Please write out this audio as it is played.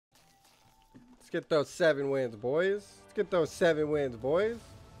get those 7 wins, boys. Let's get those 7 wins, boys.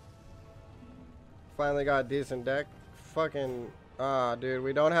 Finally got a decent deck. Fucking, dude,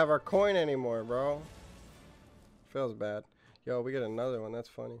 we don't have our coin anymore, bro. Feels bad. Yo, we get another one. That's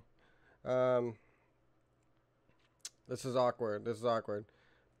funny. This is awkward. This is awkward.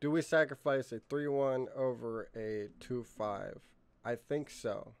 Do we sacrifice a 3-1 over a 2-5? I think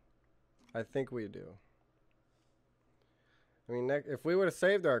so. I think we do. I mean, if we would have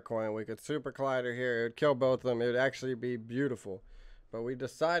saved our coin, we could Super Collider here. It would kill both of them. It would actually be beautiful. But we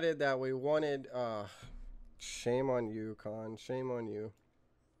decided that we wanted... shame on you, Con. Shame on you.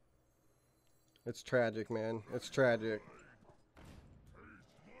 It's tragic, man. It's tragic.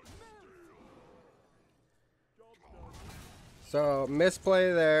 So,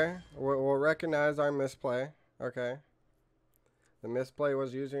 misplay there. We'll recognize our misplay. Okay. The misplay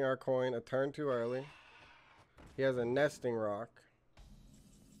was using our coin a turn too early. He has a nesting rock.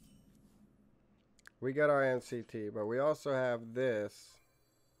 We got our NCT, but we also have this,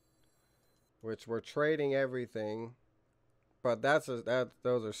 which we're trading everything. But those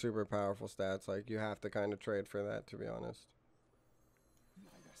are super powerful stats. Like, you have to kind of trade for that, to be honest.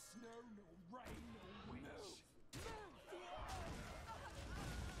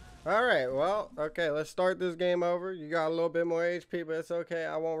 Alright, well, okay, let's start this game over. You got a little bit more HP, but it's okay.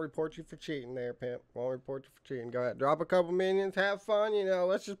 I won't report you for cheating there, pimp. Won't report you for cheating. Go ahead. Drop a couple minions, have fun, you know.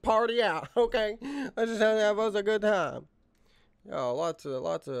 Let's just party out, okay? Let's just have us a good time. Yo, lots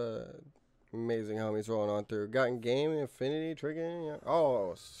of amazing homies rolling on through. Gotten game, infinity, triggering. Yeah.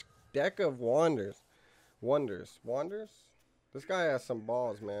 Oh, deck of wonders. Wonders. This guy has some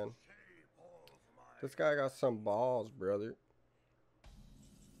balls, man. This guy got some balls, brother.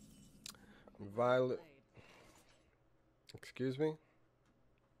 Violet. Excuse me?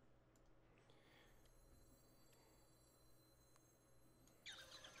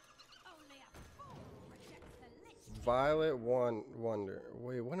 Violet Wonder.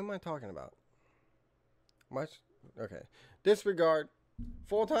 Wait, what am I talking about? Okay. Disregard.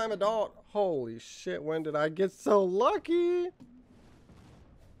 Full-time adult. Holy shit, when did I get so lucky?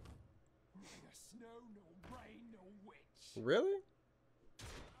 Really?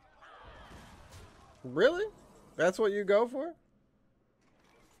 Really? That's what you go for?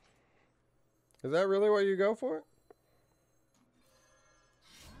 Is that really what you go for?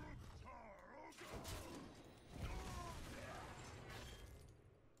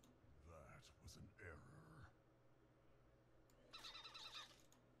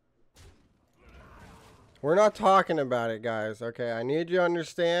 We're not talking about it, guys. Okay, I need you to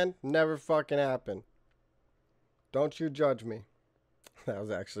understand. Never fucking happened. Don't you judge me. That was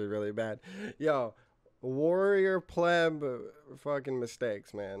actually really bad. Yo, warrior pleb fucking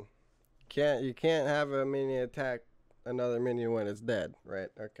mistakes, man. You can't have a minion attack another minion when it's dead, right?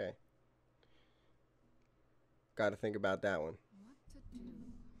 Okay. Got to think about that one.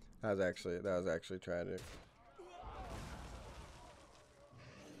 That was actually tragic.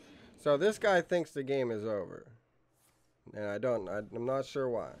 So this guy thinks the game is over. And I'm not sure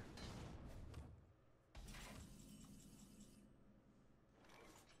why.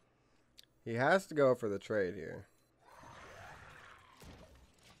 He has to go for the trade here.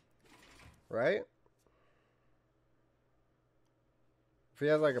 Right? If he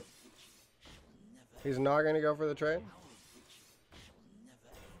has like a... He's not going to go for the trade?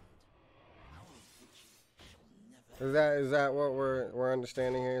 Is that what we're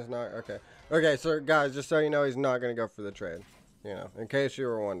understanding here? Is not okay. Okay, so guys, just so you know, he's not gonna go for the trade. You know, in case you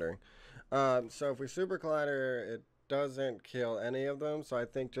were wondering. So if we Super Collider, it doesn't kill any of them. So I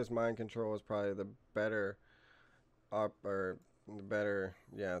think just mind control is probably the better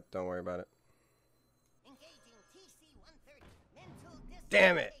yeah, don't worry about it.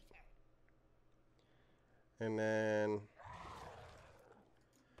 Damn it! And then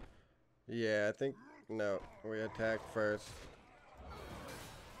yeah, I think no, we attack first.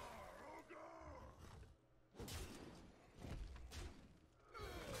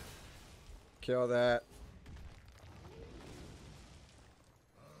 Kill that.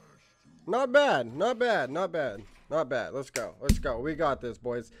 Not bad, not bad, not bad, not bad. Let's go, let's go. We got this,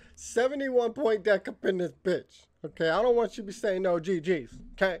 boys. 71 point deck up in this bitch. Okay, I don't want you to be saying no GGs.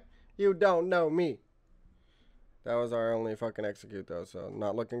 Okay, you don't know me. That was our only fucking execute though, so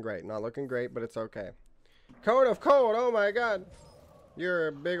not looking great. Not looking great, but it's okay. Cone of Cold, oh my god. You're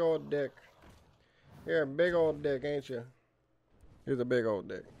a big old dick. You're a big old dick, ain't you? He's a big old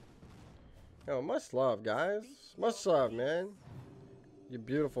dick. Yo, much love, guys. Much love, man. You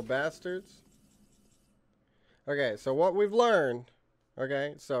beautiful bastards. Okay, so what we've learned,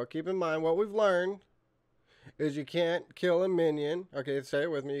 okay, so keep in mind what we've learned is you can't kill a minion. Okay, say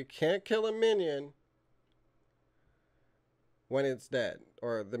it with me. You can't kill a minion when it's dead.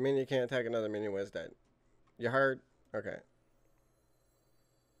 Or the minion can't attack another minion when it's dead. You heard? Okay.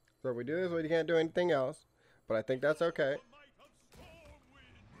 So if we do this, we can't do anything else. But I think that's okay.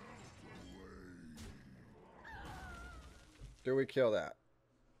 Do we kill that?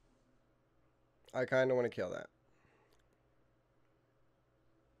 I kind of want to kill that.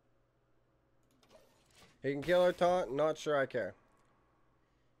 He can kill our taunt. Not sure I care.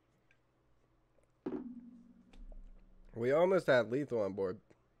 We almost had lethal on board.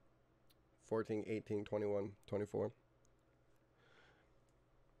 14, 18, 21, 24.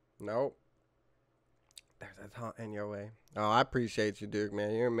 Nope. There's a taunt in your way. Oh, I appreciate you, Duke,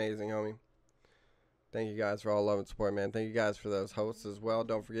 man. You're amazing, homie. Thank you guys for all love and support, man. Thank you guys for those hosts as well.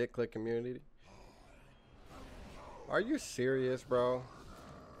 Don't forget, click community. Are you serious, bro?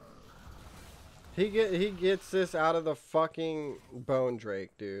 He gets this out of the fucking Bone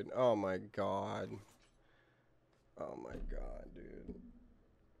Drake, dude. Oh my god. Oh my god, dude.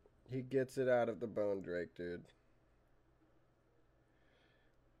 He gets it out of the Bone Drake, dude.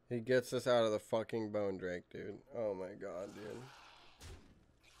 He gets this out of the fucking Bone Drake, dude. Oh my god, dude.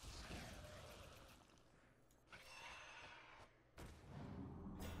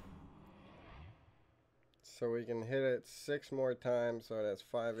 So we can hit it 6 more times, so that's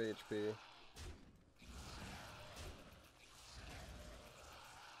 5 HP.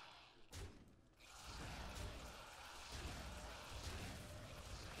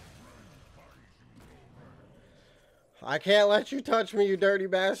 I can't let you touch me, you dirty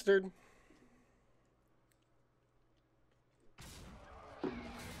bastard.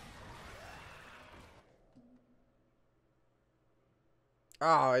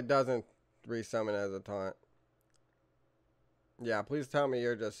 Oh, it doesn't resummon as a taunt. Yeah, please tell me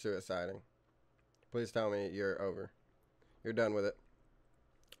you're just suiciding. Please tell me you're over. You're done with it.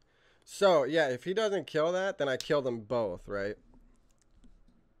 So, yeah, if he doesn't kill that, then I kill them both, right?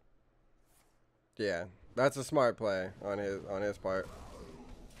 Yeah, that's a smart play on his part.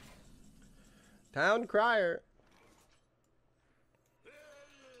 Town Crier.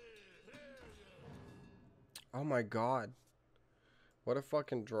 Oh my god. What a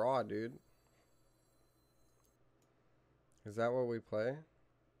fucking draw, dude. Is that what we play?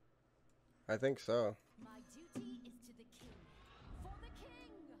 I think so. My duty is to the king. For the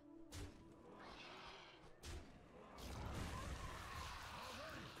king!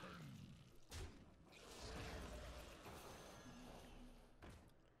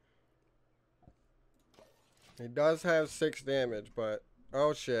 He does have 6 damage, but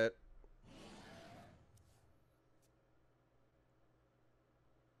oh shit.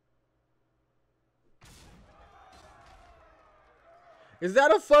 Is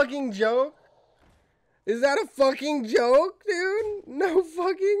that a fucking joke? Is that a fucking joke, dude? No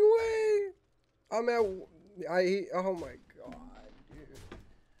fucking way. I'm at oh my god, dude.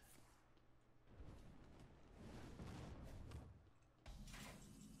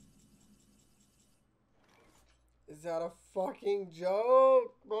 Is that a fucking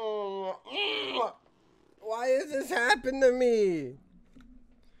joke? Why has this happened to me?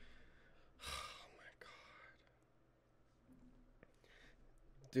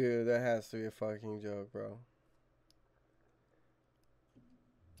 Dude, that has to be a fucking joke, bro.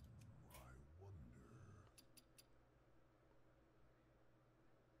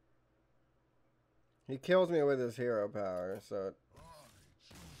 He kills me with his hero power, so